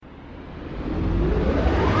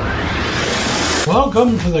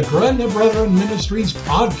Welcome to the Gretna Brethren Ministries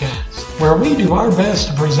podcast, where we do our best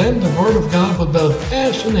to present the Word of God with both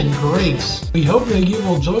passion and grace. We hope that you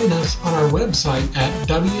will join us on our website at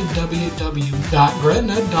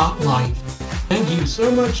www.gretna.life. Thank you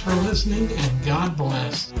so much for listening, and God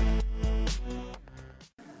bless.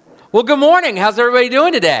 Well, good morning. How's everybody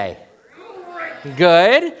doing today?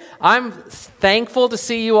 Good. I'm thankful to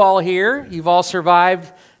see you all here. You've all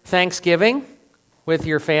survived Thanksgiving with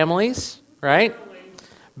your families, right?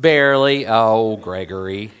 Barely. Oh,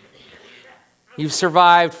 Gregory. You've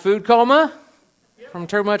survived food coma from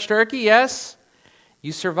too much turkey, yes?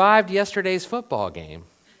 You survived yesterday's football game.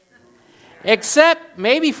 Except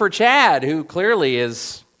maybe for Chad, who clearly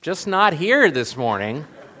is just not here this morning.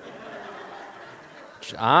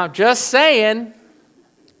 I'm just saying.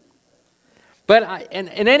 But in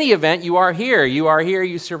any event, you are here. You are here.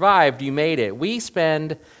 You survived. You made it. We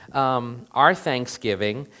spend our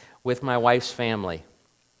Thanksgiving with my wife's family.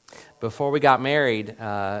 Before we got married,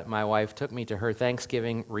 my wife took me to her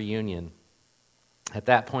Thanksgiving reunion. At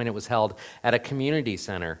that point, it was held at a community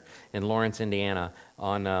center in Lawrence, Indiana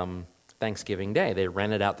on Thanksgiving Day. They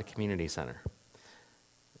rented out the community center.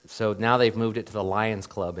 So now they've moved it to the Lions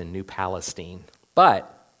Club in New Palestine.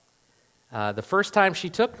 But the first time she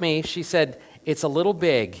took me, she said, "It's a little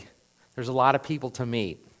big. There's a lot of people to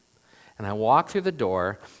meet." And I walk through the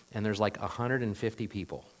door, and there's like 150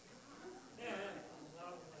 people.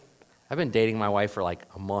 I've been dating my wife for like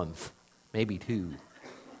a month, maybe 2.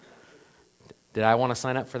 Did I want to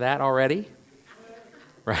sign up for that already?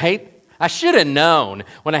 Right? I should have known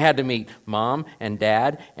when I had to meet mom and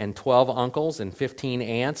dad and 12 uncles and 15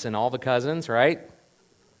 aunts and all the cousins, right?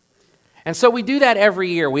 And so we do that every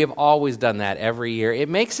year. We have always done that every year. It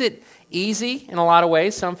makes it easy in a lot of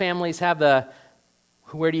ways. Some families have the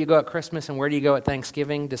where do you go at Christmas and where do you go at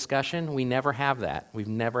Thanksgiving discussion. We never have that. We've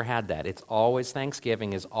never had that. It's always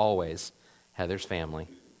Thanksgiving is always Heather's family.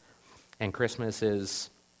 And Christmas is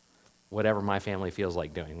whatever my family feels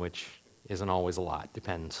like doing, which isn't always a lot.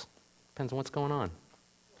 Depends on what's going on.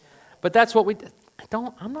 But that's what we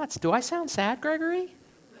do I sound sad, Gregory?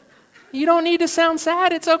 You don't need to sound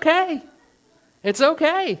sad. It's okay. It's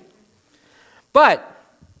okay. But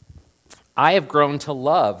I have grown to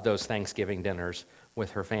love those Thanksgiving dinners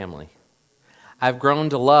with her family. I've grown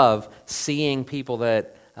to love seeing people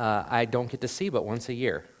that I don't get to see but once a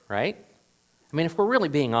year, right? I mean, if we're really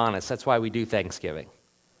being honest, that's why we do Thanksgiving.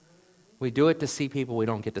 We do it to see people we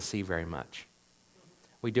don't get to see very much.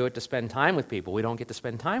 We do it to spend time with people we don't get to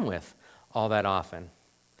spend time with all that often.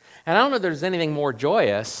 And I don't know if there's anything more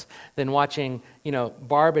joyous than watching,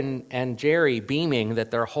 Barb and Jerry beaming that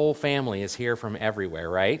their whole family is here from everywhere,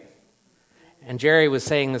 right? And Jerry was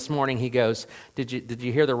saying this morning, he goes, did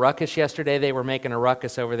you hear the ruckus yesterday? They were making a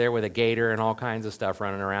ruckus over there with a gator and all kinds of stuff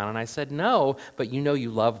running around. And I said, no, but you know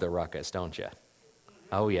you love the ruckus, don't you?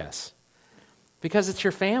 Oh, yes. Because it's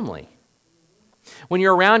your family. When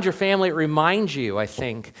you're around your family, it reminds you, I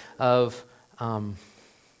think, of,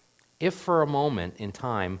 if for a moment in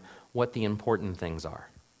time, what the important things are.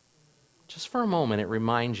 Just for a moment, it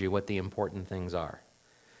reminds you what the important things are.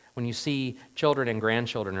 When you see children and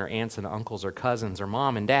grandchildren or aunts and uncles or cousins or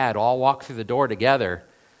mom and dad all walk through the door together,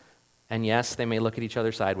 and yes, they may look at each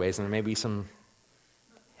other sideways, and there may be some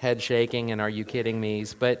head shaking and are you kidding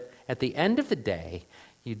me's, but at the end of the day,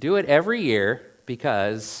 you do it every year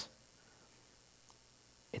because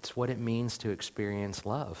it's what it means to experience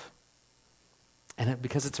love. And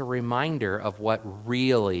because it's a reminder of what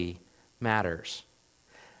really matters.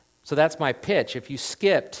 So that's my pitch. If you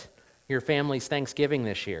skipped your family's Thanksgiving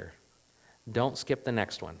this year, don't skip the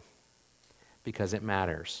next one because it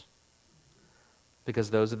matters. Because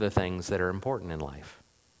those are the things that are important in life.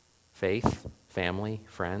 Faith, family,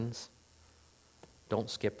 friends. Don't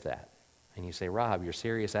skip that. And you say, Rob, you're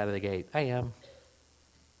serious out of the gate. I am.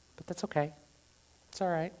 But that's okay. It's all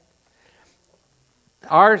right.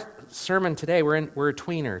 Our sermon today, we're a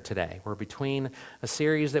tweener today. We're between a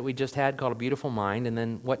series that we just had called A Beautiful Mind, and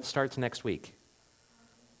then what starts next week?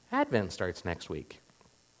 Advent starts next week.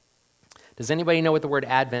 Does anybody know what the word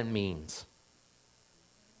Advent means?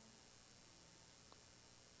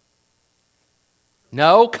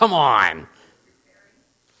 No? Come on.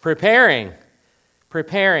 Preparing.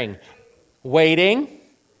 Waiting.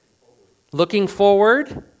 Looking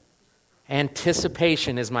forward.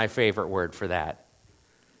 Anticipation is my favorite word for that.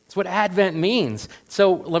 It's what Advent means.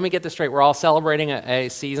 So let me get this straight. We're all celebrating a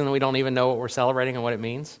season and we don't even know what we're celebrating and what it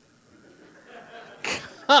means?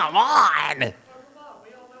 Come on!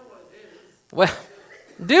 Well,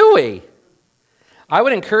 do we? I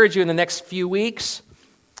would encourage you in the next few weeks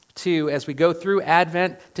to, as we go through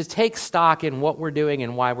Advent, to take stock in what we're doing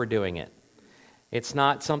and why we're doing it. It's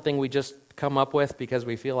not something we just come up with because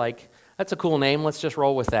we feel like, that's a cool name, let's just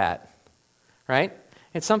roll with that, right?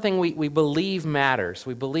 It's something we believe matters.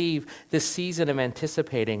 We believe this season of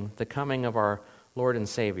anticipating the coming of our Lord and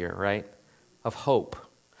Savior, right? Of hope,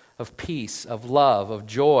 of peace, of love, of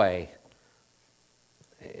joy.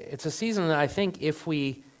 It's a season that I think if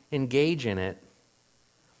we engage in it,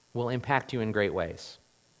 will impact you in great ways.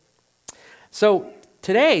 So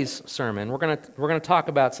today's sermon, we're going to talk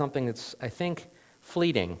about something that's, I think,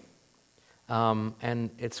 fleeting, and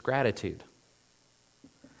it's gratitude.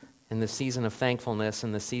 In the season of thankfulness,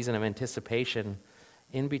 in the season of anticipation,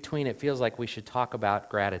 in between, it feels like we should talk about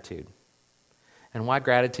gratitude and why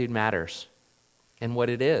gratitude matters and what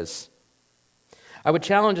it is. I would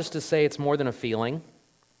challenge us to say it's more than a feeling.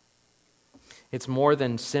 It's more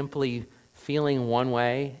than simply feeling one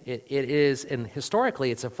way. It is, and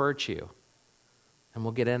historically, it's a virtue. And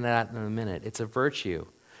we'll get into that in a minute. It's a virtue.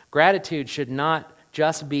 Gratitude should not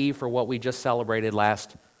just be for what we just celebrated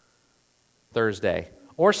last Thursday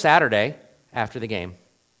or Saturday after the game.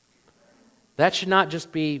 That should not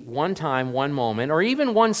just be one time, one moment, or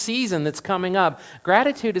even one season that's coming up.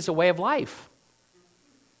 Gratitude is a way of life.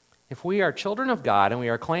 If we are children of God and we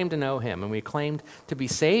are claimed to know Him and we are claimed to be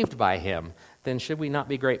saved by Him, then should we not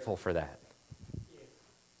be grateful for that?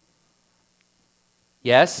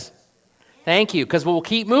 Yes? Thank you, because we'll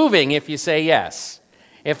keep moving if you say yes.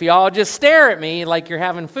 If you all just stare at me like you're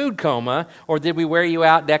having food coma, or did we wear you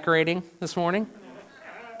out decorating this morning?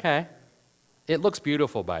 Okay. It looks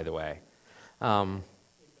beautiful, by the way. And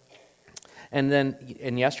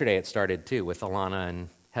yesterday it started too with Alana and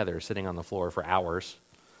Heather sitting on the floor for hours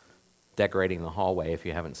decorating the hallway. If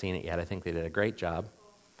you haven't seen it yet, I think they did a great job.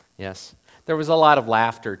 Yes. There was a lot of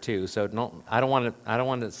laughter too, so I don't want it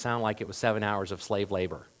to sound like it was 7 hours of slave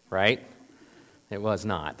labor, right? It was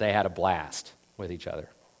not. They had a blast with each other.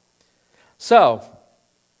 So,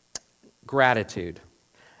 gratitude.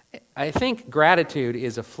 I think gratitude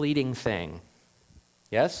is a fleeting thing.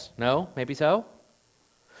 Yes? No? Maybe so?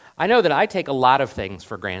 I know that I take a lot of things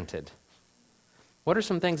for granted. What are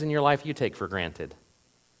some things in your life you take for granted?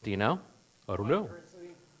 Do you know? I don't know.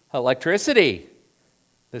 Electricity.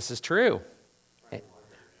 This is true.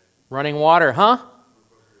 Running water, huh?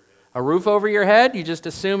 A roof over your head? You just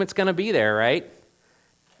assume it's going to be there, right?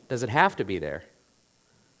 Does it have to be there?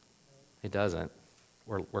 It doesn't.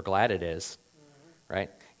 We're glad it is, right?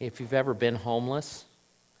 If you've ever been homeless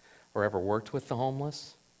or ever worked with the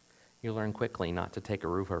homeless, you learn quickly not to take a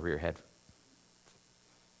roof over your head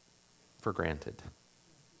for granted.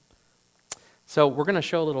 So we're going to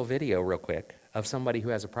show a little video real quick of somebody who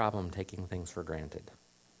has a problem taking things for granted.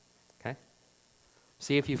 Okay?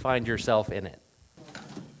 See if you find yourself in it.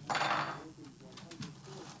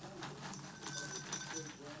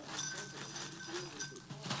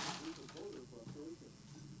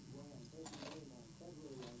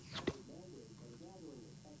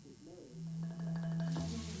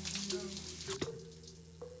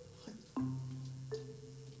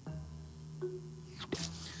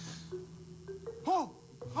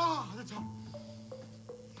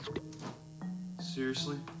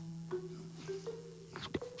 Seriously?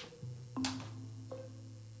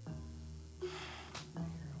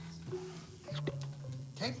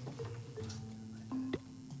 Okay.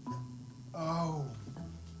 Oh.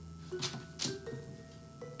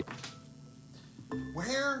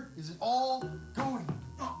 Where is it all going?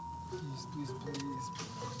 Oh. Please.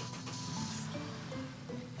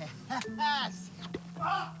 Yes!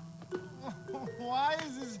 Ah! Why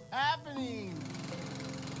is this happening?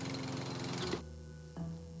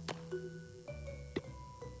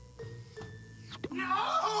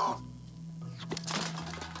 No!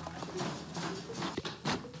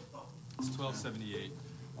 It's 1278.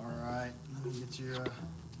 All right, let me get your,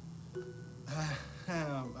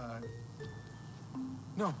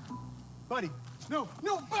 no, buddy, no,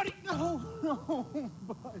 buddy, no,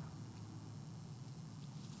 buddy.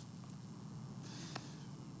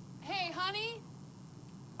 Hey, honey,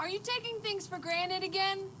 are you taking things for granted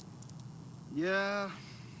again? Yeah,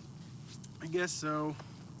 I guess so.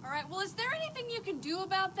 All right, well, is there anything you can do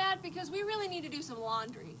about that? Because we really need to do some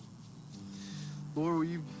laundry. Lord, will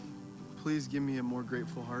you please give me a more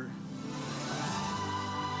grateful heart?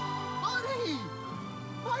 Buddy!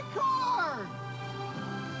 My car!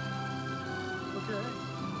 Okay.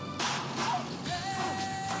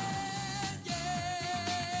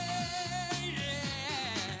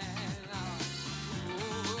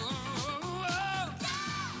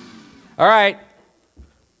 All right.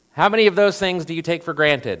 How many of those things do you take for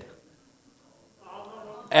granted?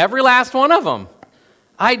 Every last one of them.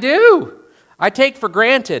 I do. I take for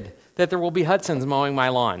granted that there will be Hudsons mowing my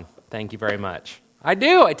lawn. Thank you very much. I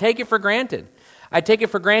do. I take it for granted. I take it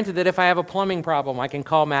for granted that if I have a plumbing problem, I can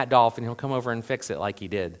call Matt Dolph and he'll come over and fix it like he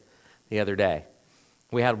did the other day.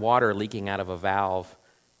 We had water leaking out of a valve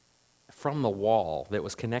from the wall that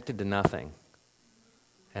was connected to nothing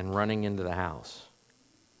and running into the house.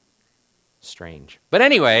 Strange. But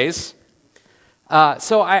anyways,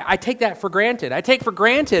 so I take that for granted. I take for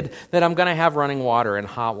granted that I'm going to have running water and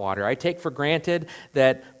hot water. I take for granted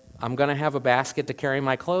that I'm going to have a basket to carry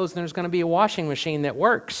my clothes and there's going to be a washing machine that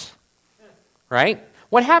works. Right?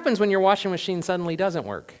 What happens when your washing machine suddenly doesn't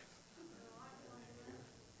work?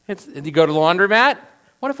 You go to the laundromat?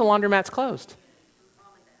 What if the laundromat's closed?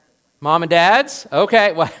 Mom and Dad's?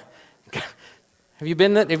 Okay. Well, have you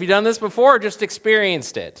done this before or just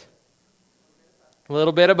experienced it? A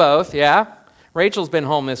little bit of both, yeah. Rachel's been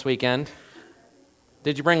home this weekend.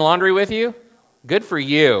 Did you bring laundry with you? Good for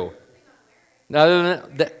you.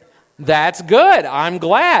 That's good. I'm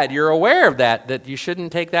glad you're aware of that you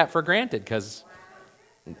shouldn't take that for granted, because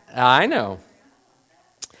I know.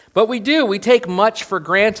 But we do. We take much for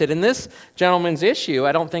granted. In this gentleman's issue,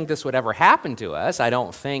 I don't think this would ever happen to us. I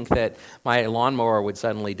don't think that my lawnmower would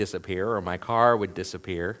suddenly disappear or my car would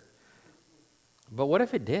disappear. But what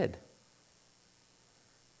if it did?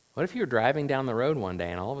 What if you were driving down the road one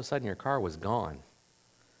day and all of a sudden your car was gone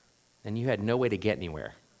and you had no way to get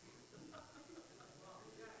anywhere?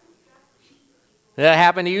 Did that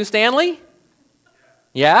happen to you, Stanley?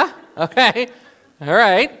 Yeah? Okay. All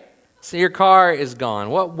right. So your car is gone.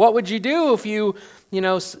 What would you do if you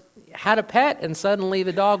had a pet and suddenly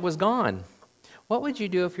the dog was gone? What would you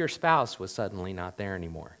do if your spouse was suddenly not there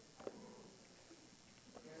anymore?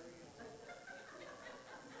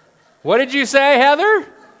 What did you say, Heather?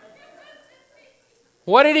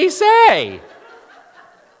 What did he say?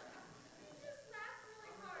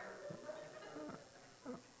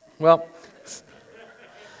 Well,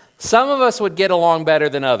 some of us would get along better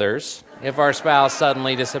than others if our spouse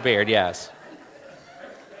suddenly disappeared, yes.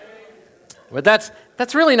 But that's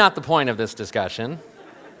really not the point of this discussion.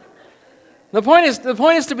 The point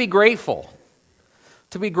is to be grateful.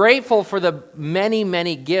 To be grateful for the many,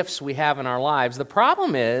 many gifts we have in our lives. The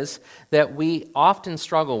problem is that we often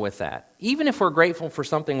struggle with that. Even if we're grateful for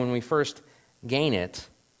something when we first gain it,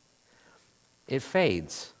 it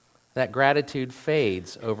fades. That gratitude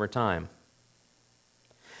fades over time.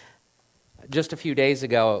 Just a few days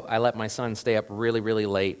ago, I let my son stay up really, really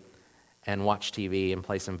late and watch TV and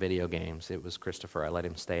play some video games. It was Christopher. I let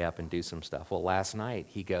him stay up and do some stuff. Well, last night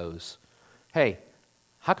he goes, "Hey,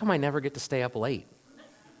 how come I never get to stay up late?"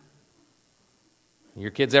 Your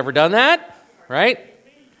kids ever done that? Right?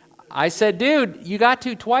 I said, "Dude, you got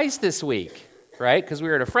to twice this week," right? Because we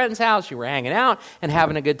were at a friend's house, you were hanging out and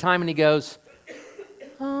having a good time, and he goes,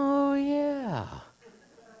 "Oh, yeah.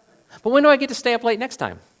 But when do I get to stay up late next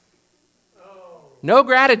time?" No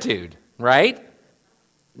gratitude, right?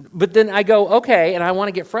 But then I go, okay, and I want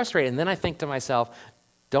to get frustrated. And then I think to myself,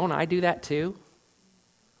 don't I do that too?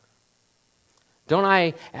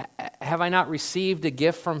 Have I not received a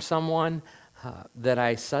gift from someone that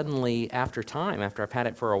I suddenly, after I've had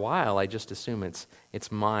it for a while, I just assume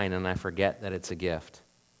it's mine and I forget that it's a gift,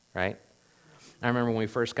 right? I remember when we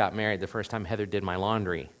first got married, the first time Heather did my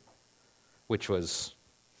laundry, which was,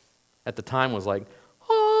 at the time was like,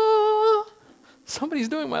 somebody's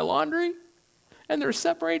doing my laundry, and they're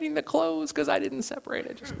separating the clothes because I didn't separate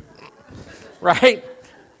it. Right?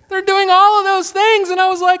 They're doing all of those things, and I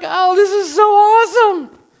was like, oh, this is so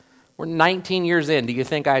awesome. We're 19 years in. Do you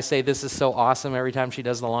think I say this is so awesome every time she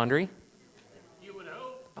does the laundry? You would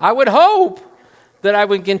hope. I would hope that I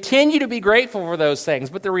would continue to be grateful for those things,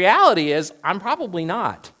 but the reality is I'm probably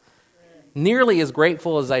not nearly as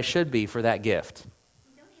grateful as I should be for that gift.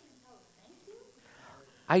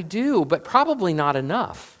 I do, but probably not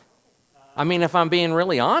enough. I mean, if I'm being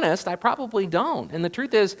really honest, I probably don't. And the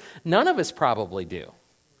truth is, none of us probably do,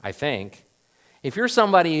 I think. If you're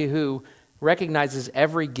somebody who recognizes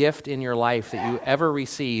every gift in your life that you ever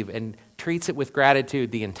receive and treats it with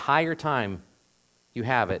gratitude the entire time you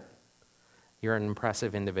have it, you're an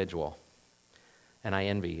impressive individual. And I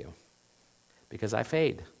envy you. Because I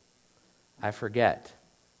fade. I forget.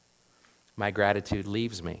 My gratitude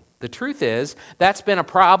leaves me. The truth is, that's been a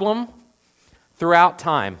problem throughout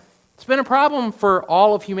time. It's been a problem for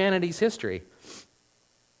all of humanity's history.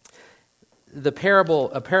 A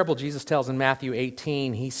parable Jesus tells in Matthew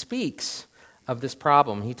 18, he speaks of this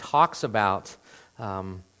problem. He talks about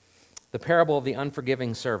the parable of the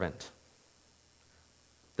unforgiving servant.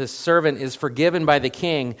 This servant is forgiven by the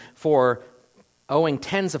king for owing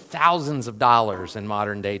tens of thousands of dollars in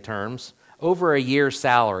modern day terms, over a year's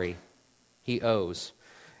salary he owes.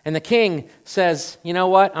 And the king says, you know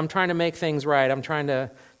what? I'm trying to make things right. I'm trying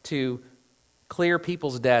to clear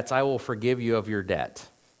people's debts. I will forgive you of your debt.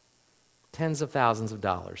 Tens of thousands of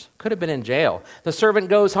dollars. Could have been in jail. The servant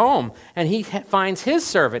goes home and he finds his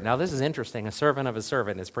servant. Now this is interesting. A servant of a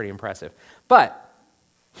servant is pretty impressive. But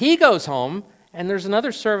he goes home and there's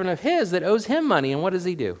another servant of his that owes him money. And what does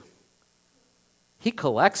he do? He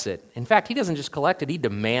collects it. In fact, he doesn't just collect it, he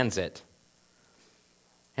demands it.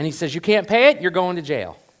 And he says, you can't pay it, you're going to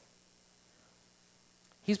jail.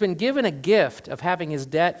 He's been given a gift of having his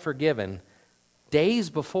debt forgiven days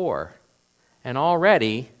before, and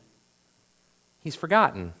already he's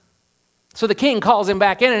forgotten. So the king calls him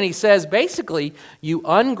back in and he says, basically, you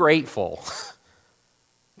ungrateful.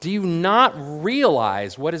 Do you not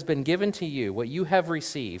realize what has been given to you, what you have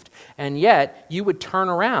received, and yet you would turn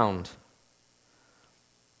around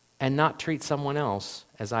and not treat someone else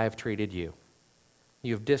as I have treated you?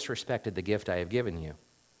 You have disrespected the gift I have given you,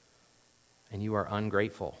 and you are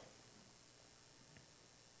ungrateful.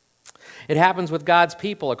 It happens with God's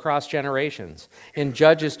people across generations. In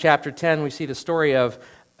Judges chapter 10, we see the story of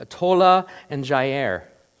Tola and Jair.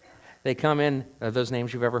 They come in. Are those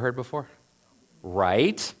names you've ever heard before?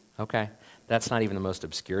 Right? Okay. That's not even the most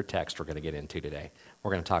obscure text we're going to get into today.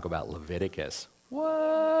 We're going to talk about Leviticus.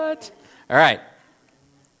 What? All right.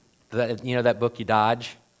 You know that book you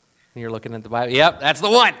dodge when you're looking at the Bible? Yep, that's the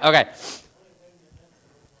one. Okay.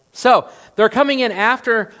 So they're coming in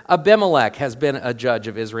after Abimelech has been a judge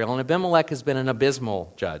of Israel, and Abimelech has been an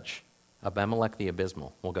abysmal judge. Abimelech the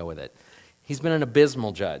abysmal. We'll go with it. He's been an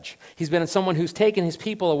abysmal judge. He's been someone who's taken his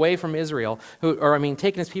people away from Israel,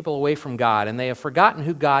 taken his people away from God, and they have forgotten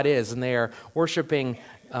who God is, and they are worshiping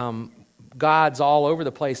gods all over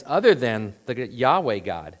the place other than the Yahweh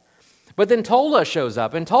God. But then Tola shows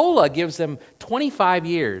up, and Tola gives them 25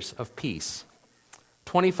 years of peace,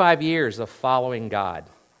 25 years of following God.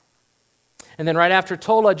 And then right after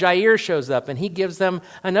Tola, Jair shows up, and he gives them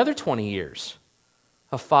another 20 years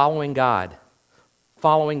of following God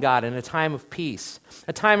in a time of peace,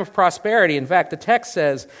 a time of prosperity. In fact, the text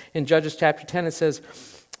says in Judges chapter 10, it says,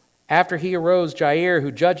 after he arose, Jair,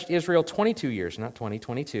 who judged Israel 22 years, not 20,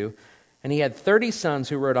 22, and he had 30 sons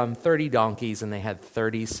who rode on 30 donkeys, and they had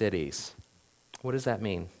 30 cities. What does that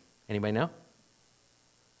mean? Anybody know?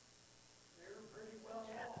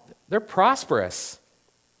 They're prosperous.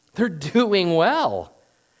 They're doing well.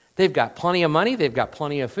 They've got plenty of money. They've got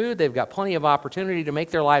plenty of food. They've got plenty of opportunity to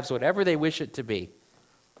make their lives whatever they wish it to be.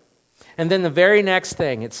 And then the very next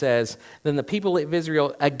thing, it says, then the people of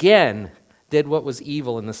Israel again did what was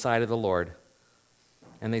evil in the sight of the Lord.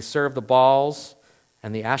 And they served the Baals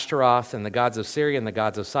and the Ashtaroth and the gods of Syria and the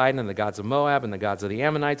gods of Sidon and the gods of Moab and the gods of the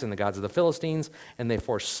Ammonites and the gods of the Philistines. And they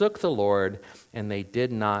forsook the Lord and they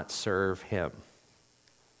did not serve him.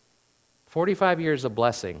 45 years of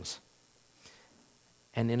blessings.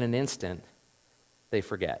 And in an instant, they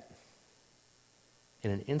forget.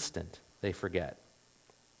 In an instant, they forget.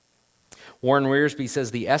 Warren Wiersbe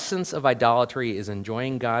says the essence of idolatry is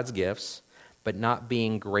enjoying God's gifts, but not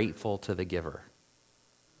being grateful to the giver.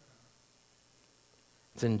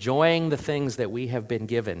 It's enjoying the things that we have been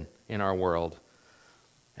given in our world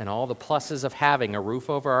and all the pluses of having a roof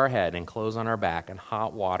over our head and clothes on our back and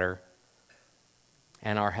hot water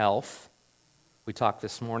and our health. We talked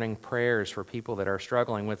this morning, prayers for people that are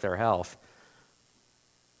struggling with their health.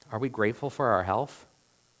 Are we grateful for our health?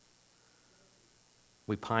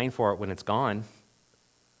 We pine for it when it's gone,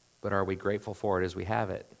 but are we grateful for it as we have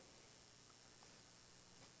it?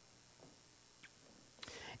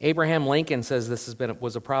 Abraham Lincoln says this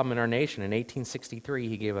was a problem in our nation. In 1863,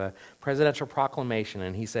 he gave a presidential proclamation,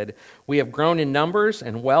 and he said, "We have grown in numbers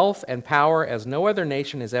and wealth and power as no other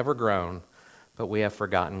nation has ever grown, but we have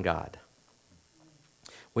forgotten God.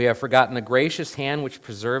 We have forgotten the gracious hand which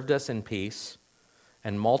preserved us in peace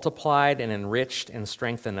and multiplied and enriched and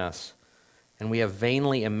strengthened us. And we have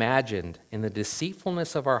vainly imagined in the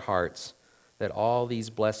deceitfulness of our hearts that all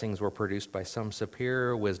these blessings were produced by some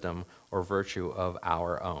superior wisdom or virtue of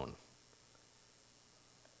our own."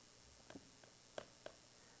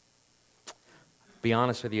 Be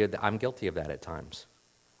honest with you, I'm guilty of that at times.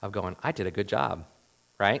 Of going, I did a good job,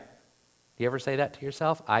 right? Do you ever say that to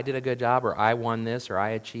yourself? I did a good job, or I won this, or I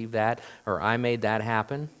achieved that, or I made that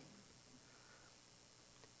happen.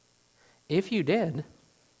 If you did,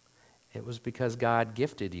 it was because God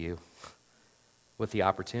gifted you with the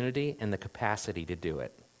opportunity and the capacity to do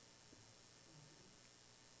it.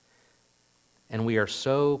 And we are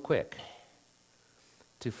so quick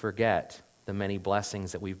to forget the many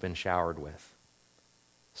blessings that we've been showered with.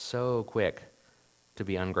 So quick to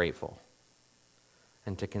be ungrateful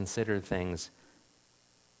and to consider things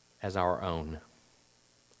as our own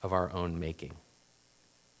of our own making.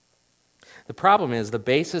 The problem is the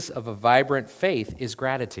basis of a vibrant faith is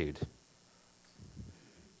gratitude.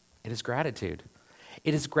 It is gratitude.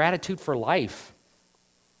 It is gratitude for life.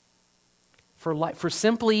 For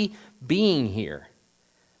simply being here.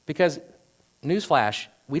 Because, newsflash,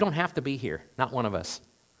 we don't have to be here. Not one of us.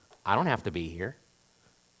 I don't have to be here.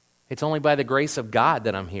 It's only by the grace of God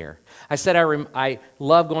that I'm here. I said I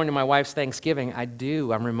love going to my wife's Thanksgiving. I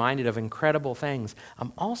do. I'm reminded of incredible things.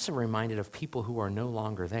 I'm also reminded of people who are no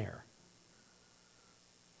longer there.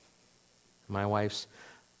 My wife's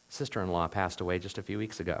sister-in-law passed away just a few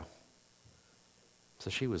weeks ago. So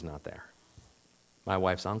she was not there. My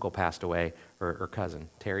wife's uncle passed away, or cousin.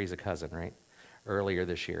 Terry's a cousin, right? Earlier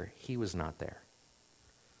this year. He was not there.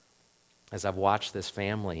 As I've watched this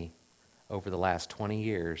family over the last 20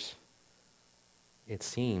 years, it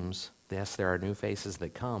seems, yes, there are new faces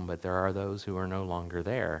that come, but there are those who are no longer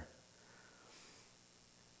there.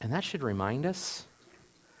 And that should remind us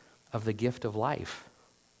of the gift of life.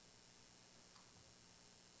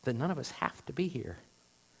 That none of us have to be here.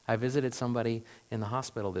 I visited somebody in the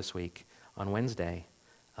hospital this week on Wednesday,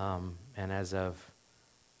 and as of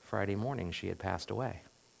Friday morning, she had passed away.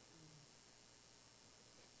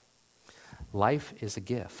 Life is a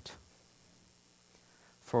gift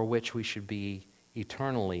for which we should be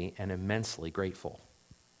eternally and immensely grateful.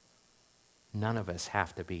 None of us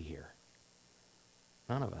have to be here.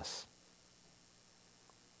 None of us.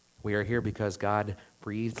 We are here because God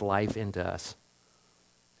breathed life into us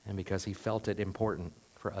and because he felt it important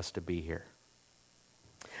for us to be here.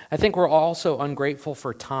 I think we're also ungrateful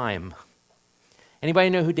for time. Anybody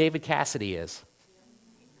know who David Cassidy is?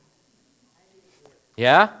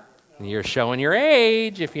 Yeah? You're showing your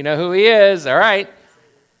age if you know who he is. All right.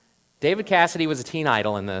 David Cassidy was a teen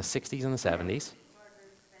idol in the 60s and the 70s.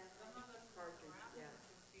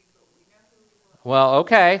 Well,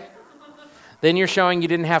 okay. Then you're showing you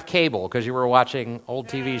didn't have cable because you were watching old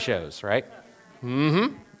TV shows, right?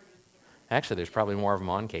 Mm-hmm. Actually, there's probably more of them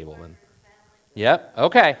on cable than... Yep,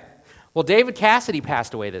 okay. Well, David Cassidy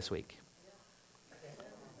passed away this week.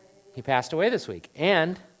 He passed away this week.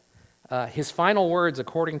 And his final words,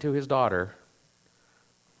 according to his daughter,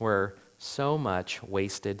 were so much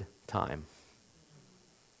wasted time.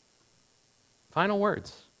 Final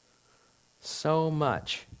words. So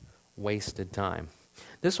much wasted time.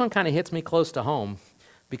 This one kind of hits me close to home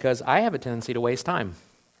because I have a tendency to waste time.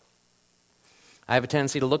 I have a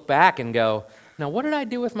tendency to look back and go, now what did I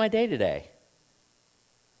do with my day today?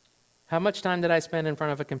 How much time did I spend in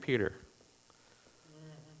front of a computer?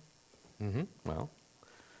 Well,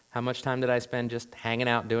 how much time did I spend just hanging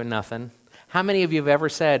out doing nothing? How many of you have ever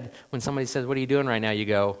said, when somebody says, what are you doing right now? You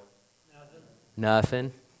go,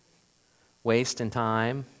 nothing. Wasting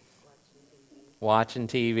time. Watching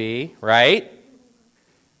TV, right?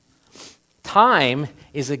 Time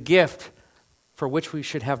is a gift for which we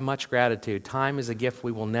should have much gratitude. Time is a gift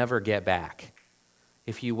we will never get back.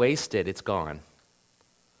 If you waste it, it's gone.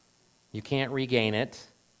 You can't regain it.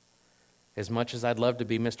 As much as I'd love to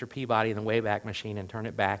be Mr. Peabody in the Wayback Machine and turn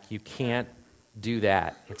it back, you can't do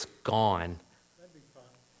that. It's gone.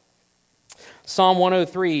 Psalm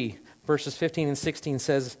 103, verses 15 and 16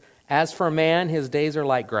 says, as for man, his days are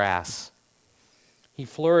like grass. He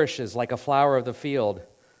flourishes like a flower of the field.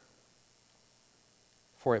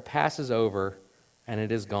 For it passes over, and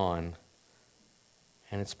it is gone,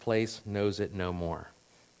 and its place knows it no more.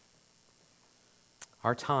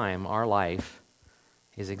 Our time, our life,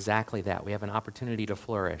 is exactly that. We have an opportunity to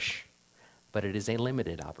flourish, but it is a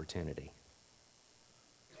limited opportunity.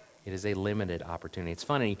 It is a limited opportunity. It's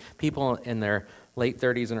funny, people in their late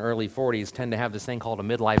 30s and early 40s tend to have this thing called a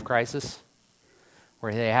midlife crisis,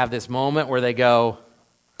 where they have this moment where they go,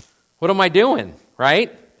 what am I doing,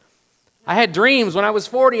 right? I had dreams when I was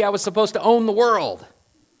 40 I was supposed to own the world,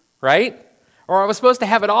 right? Or I was supposed to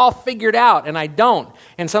have it all figured out, and I don't.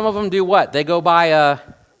 And some of them do what? They go buy a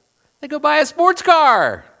sports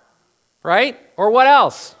car, right? Or what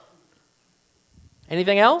else?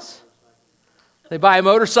 Anything else? They buy a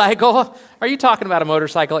motorcycle. Are you talking about a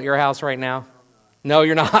motorcycle at your house right now? No,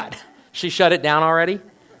 you're not. She shut it down already?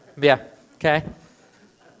 Yeah, okay.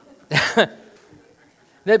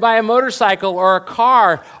 They buy a motorcycle or a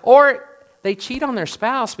car, or they cheat on their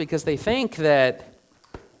spouse because they think that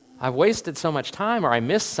I've wasted so much time, or I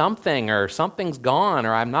missed something, or something's gone,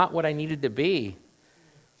 or I'm not what I needed to be.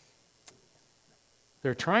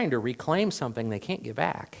 They're trying to reclaim something they can't get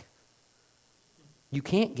back. You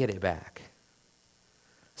can't get it back.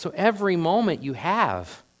 So every moment you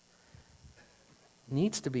have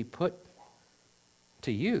needs to be put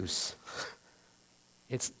to use.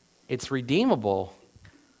 It's redeemable.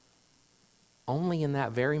 only in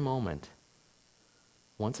that very moment.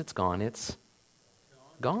 Once it's gone, it's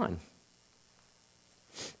gone.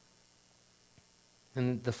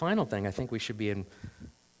 And the final thing I think we should be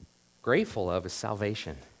grateful of is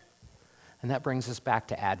salvation. And that brings us back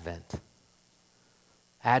to Advent.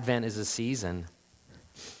 Advent is a season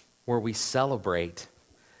where we celebrate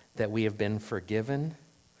that we have been forgiven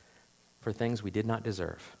for things we did not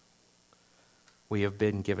deserve. We have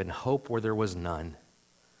been given hope where there was none.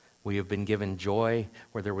 We have been given joy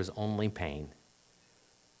where there was only pain.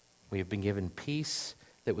 We have been given peace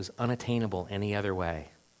that was unattainable any other way.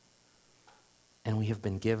 And we have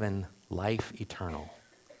been given life eternal.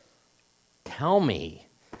 Tell me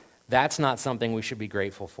that's not something we should be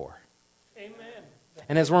grateful for. Amen.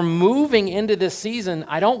 And as we're moving into this season,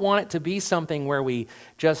 I don't want it to be something where we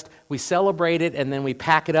celebrate it and then we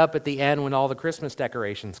pack it up at the end when all the Christmas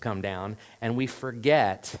decorations come down and we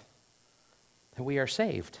forget that we are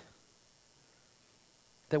saved.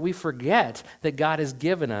 That we forget that God has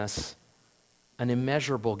given us an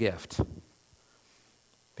immeasurable gift.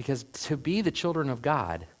 Because to be the children of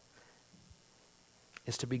God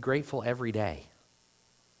is to be grateful every day.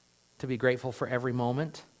 To be grateful for every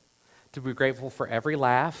moment. To be grateful for every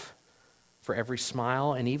laugh, for every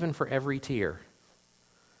smile, and even for every tear.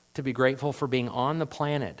 To be grateful for being on the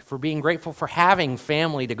planet, for being grateful for having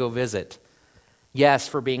family to go visit. Yes,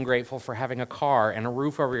 for being grateful for having a car and a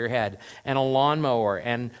roof over your head and a lawnmower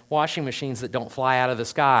and washing machines that don't fly out of the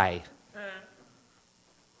sky.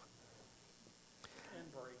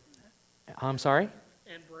 And break. I'm sorry?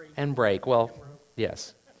 And break. And break. Well,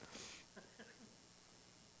 yes.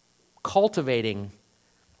 Cultivating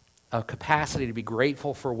a capacity to be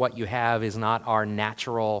grateful for what you have is not our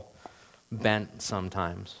natural bent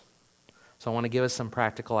sometimes. So I want to give us some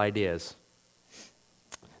practical ideas.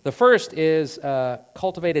 The first is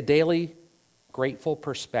cultivate a daily grateful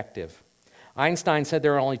perspective. Einstein said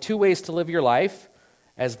there are only two ways to live your life,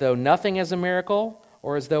 as though nothing is a miracle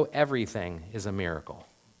or as though everything is a miracle.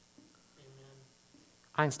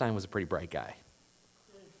 Amen. Einstein was a pretty bright guy.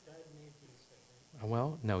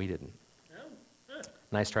 Well, no, he didn't.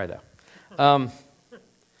 Nice try, though.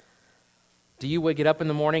 Do you get up in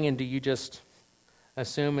the morning and do you just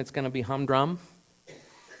assume it's going to be humdrum?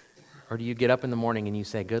 Or do you get up in the morning and you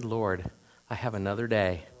say, good Lord, I have another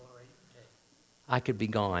day. I could be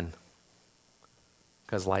gone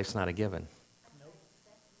because life's not a given.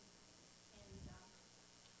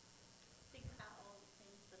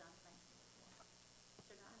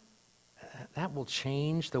 That will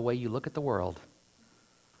change the way you look at the world.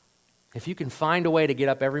 If you can find a way to get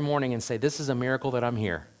up every morning and say, this is a miracle that I'm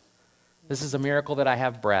here. This is a miracle that I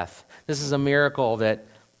have breath. This is a miracle that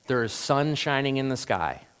there is sun shining in the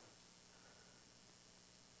sky.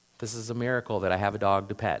 This is a miracle that I have a dog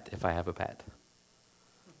to pet if I have a pet.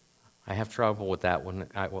 I have trouble with that when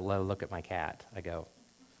I look at my cat. I go,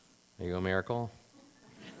 are you a miracle?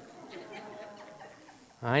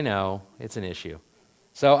 I know, it's an issue.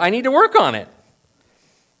 So I need to work on it.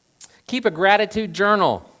 Keep a gratitude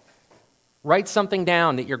journal. Write something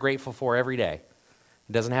down that you're grateful for every day.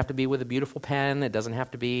 It doesn't have to be with a beautiful pen. It doesn't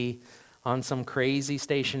have to be on some crazy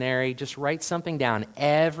stationery. Just write something down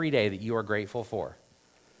every day that you are grateful for.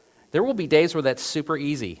 There will be days where that's super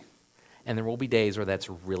easy, and there will be days where that's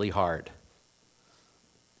really hard.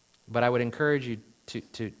 But I would encourage you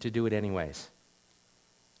to do it anyways,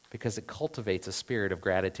 because it cultivates a spirit of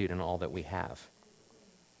gratitude in all that we have.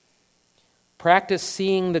 Practice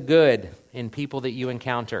seeing the good in people that you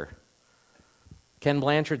encounter. Ken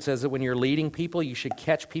Blanchard says that when you're leading people, you should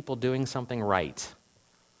catch people doing something right.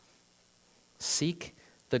 Seek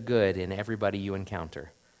the good in everybody you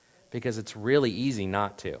encounter, because it's really easy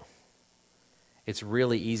not to. It's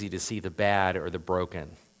really easy to see the bad or the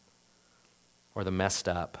broken or the messed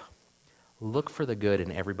up. Look for the good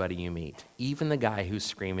in everybody you meet, even the guy who's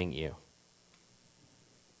screaming at you.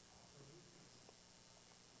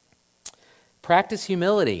 Practice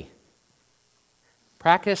humility.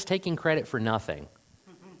 Practice taking credit for nothing.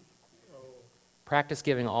 Practice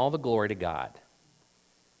giving all the glory to God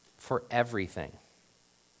for everything.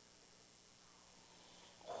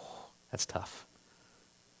 That's tough.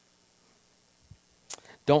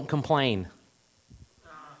 Don't complain.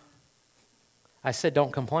 I said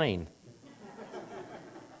don't complain.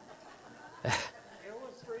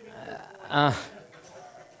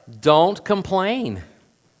 Don't complain.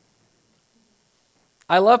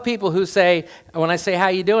 I love people who say, when I say, how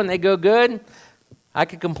you doing? They go, good. I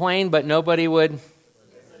could complain, but nobody would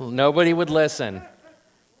listen.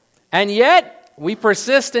 And yet, we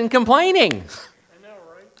persist in complaining. I know,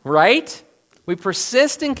 right? Right? We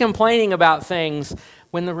persist in complaining about things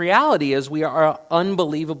when the reality is we are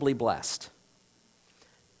unbelievably blessed.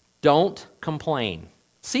 Don't complain.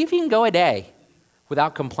 See if you can go a day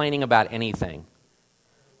without complaining about anything.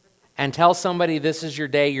 And tell somebody this is your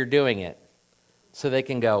day you're doing it. So they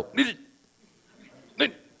can go,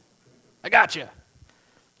 I got you.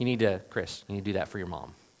 Chris, you need to do that for your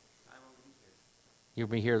mom. You'll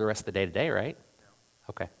be here the rest of the day today, right?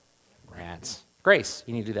 Okay. Rats. Grace,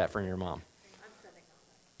 you need to do that for your mom.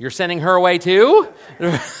 You're sending her away too?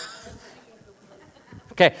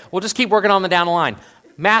 Okay, we'll just keep working on the down the line.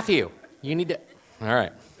 Matthew, you need to... All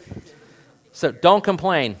right. So don't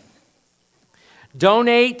complain.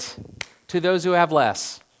 Donate to those who have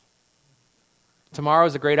less. Tomorrow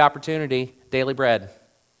is a great opportunity. Daily bread.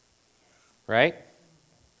 Right?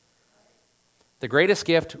 The greatest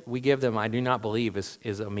gift we give them, I do not believe,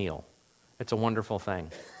 is a meal. It's a wonderful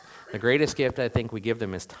thing. The greatest gift I think we give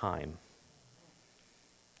them is time.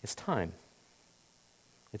 It's time.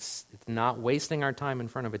 It's not wasting our time in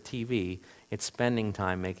front of a TV. It's spending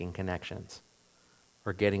time making connections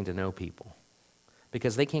or getting to know people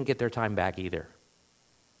because they can't get their time back either.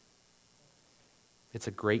 It's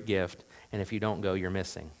a great gift, and if you don't go, you're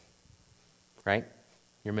missing. Right?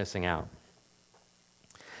 You're missing out.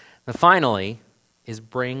 Now, finally, is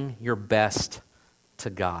bring your best to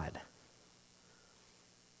God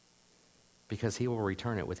because he will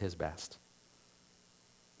return it with his best.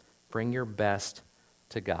 Bring your best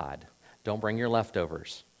to God. Don't bring your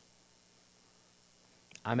leftovers.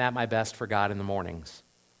 I'm at my best for God in the mornings.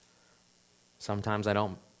 Sometimes I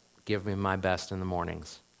don't give him my best in the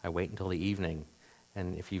mornings. I wait until the evening.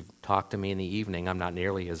 And if you talk to me in the evening, I'm not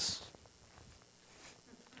nearly as...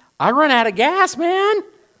 I run out of gas, man.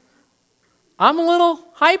 I'm a little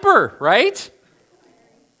hyper, right?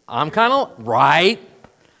 I'm kind of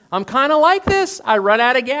like this. I run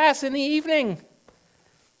out of gas in the evening.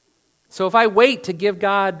 So if I wait to give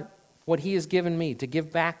God what he has given me, to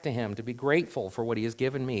give back to him, to be grateful for what he has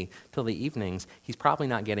given me till the evenings, he's probably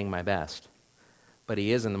not getting my best. But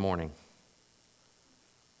he is in the morning.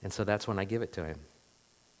 And so that's when I give it to him.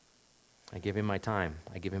 I give him my time.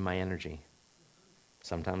 I give him my energy.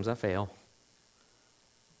 Sometimes I fail.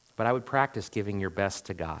 But I would practice giving your best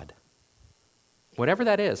to God. Whatever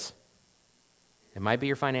that is. It might be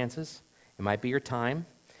your finances. It might be your time.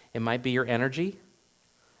 It might be your energy.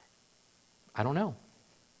 I don't know.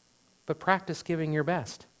 But practice giving your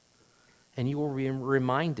best. And you will be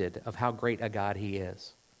reminded of how great a God he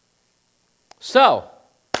is. So,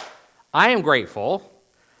 I am grateful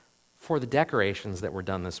for the decorations that were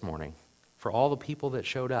done this morning. For all the people that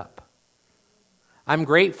showed up. I'm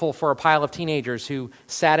grateful for a pile of teenagers who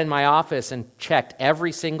sat in my office and checked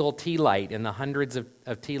every single tea light in the hundreds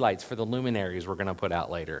of tea lights for the luminaries we're going to put out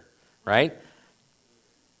later. Right?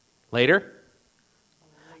 Later?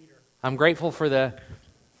 I'm grateful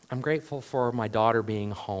for my daughter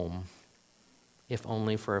being home, if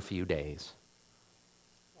only for a few days.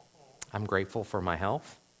 I'm grateful for my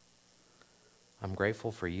health. I'm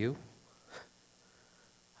grateful for you.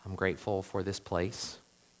 I'm grateful for this place.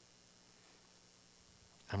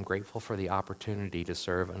 I'm grateful for the opportunity to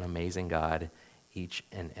serve an amazing God each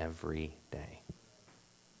and every day.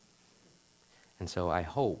 And so I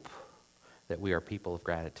hope that we are people of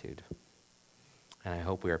gratitude. And I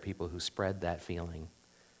hope we are people who spread that feeling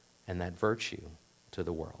and that virtue to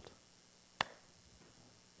the world.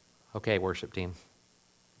 Okay, worship team.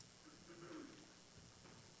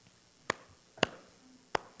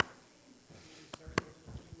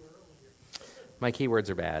 My keywords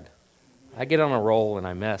are bad. I get on a roll and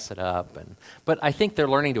I mess it up. But I think they're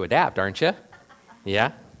learning to adapt, aren't you?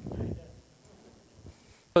 Yeah?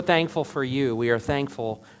 So thankful for you. We are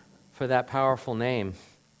thankful for that powerful name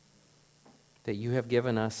that you have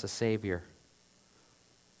given us a Savior.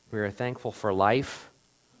 We are thankful for life.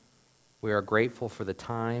 We are grateful for the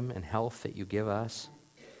time and health that you give us.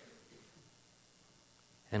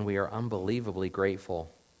 And we are unbelievably grateful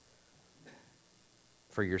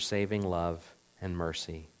for your saving love and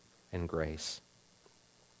mercy and grace.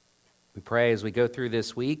 We pray as we go through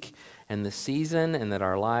this week and this season and that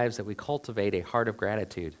our lives, that we cultivate a heart of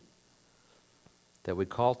gratitude, that we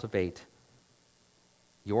cultivate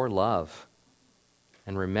your love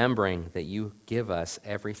and remembering that you give us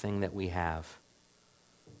everything that we have,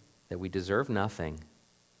 that we deserve nothing,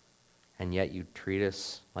 and yet you treat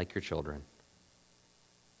us like your children.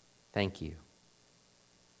 Thank you.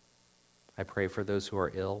 I pray for those who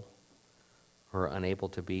are ill, who are unable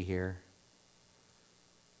to be here.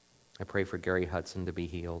 I pray for Gary Hudson to be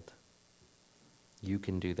healed. You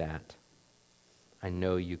can do that. I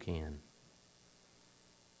know you can.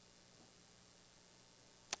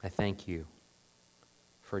 I thank you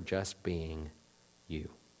for just being you.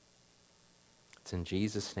 It's in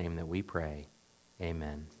Jesus' name that we pray.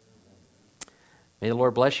 Amen. May the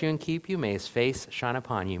Lord bless you and keep you. May his face shine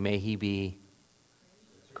upon you. May he be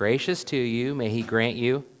gracious to you. May he grant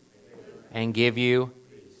you and give you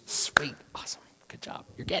sweet. Awesome. Good job.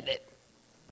 You're getting it.